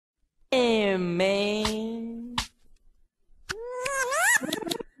Damn, man.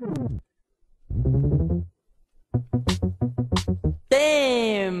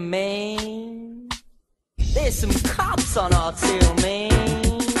 Damn, man. There's some cops on our tail,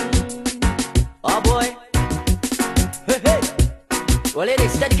 man. Oh boy. Hey, hey. Well, it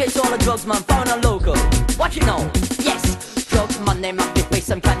is dedicated to all the drugs, man, found and local. Watch it now. Yes. Drugs, man, they might be face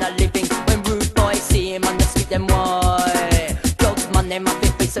some kind of living. When rude boys see him on the street, them why? Drugs, man, they might be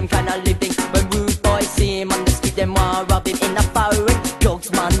face some kind of living. When rude boys see him on the street, them why? Robbing in a foreign.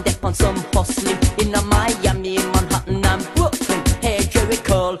 Drugs, man, they on some hustling. In a Miami, Manhattan and Brooklyn. Hair Jerry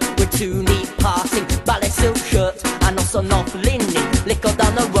curl with two neat passing. Ballet silk shirts and also North linen. Liquor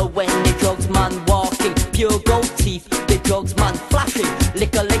down the road when the drugs, man, walking. Pure gold teeth, the drugs, man, flashing.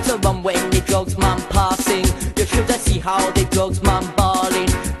 Liquor later on when the drugs, man, passing. You should see how the drugs, man, balling.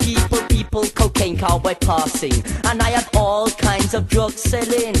 People, cocaine cowboy passing. And I have all kinds of drugs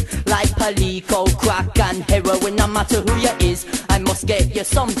selling, like palico, crack and heroin. No matter who you is, I must get you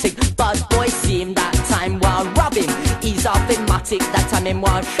something. Bad boy see him that time while robbing. He's automatic, that time him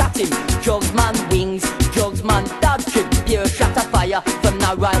while shot him. Drugs man wings, drugs man dodge him. Pure shot of fire from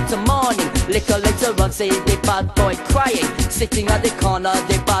now right to morning. Liquor later on say the bad boy crying. Sitting at the corner,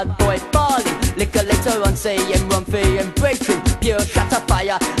 the bad boy bawling. Liquor later on say him run for him breaking. Pure shot of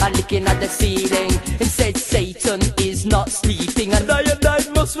fire and licking at the ceiling. He said Satan is not sleeping, and I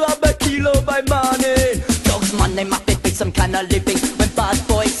must rob a kilo by morning. Drugs man, they must be some kind of living. When bad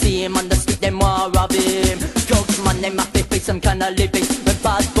boys see him on the street, them want rob him. Drugs man, they must be some kind of living. When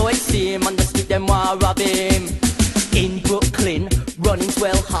bad boys see him on the street, them want rob him. In Brooklyn, running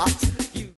well hot.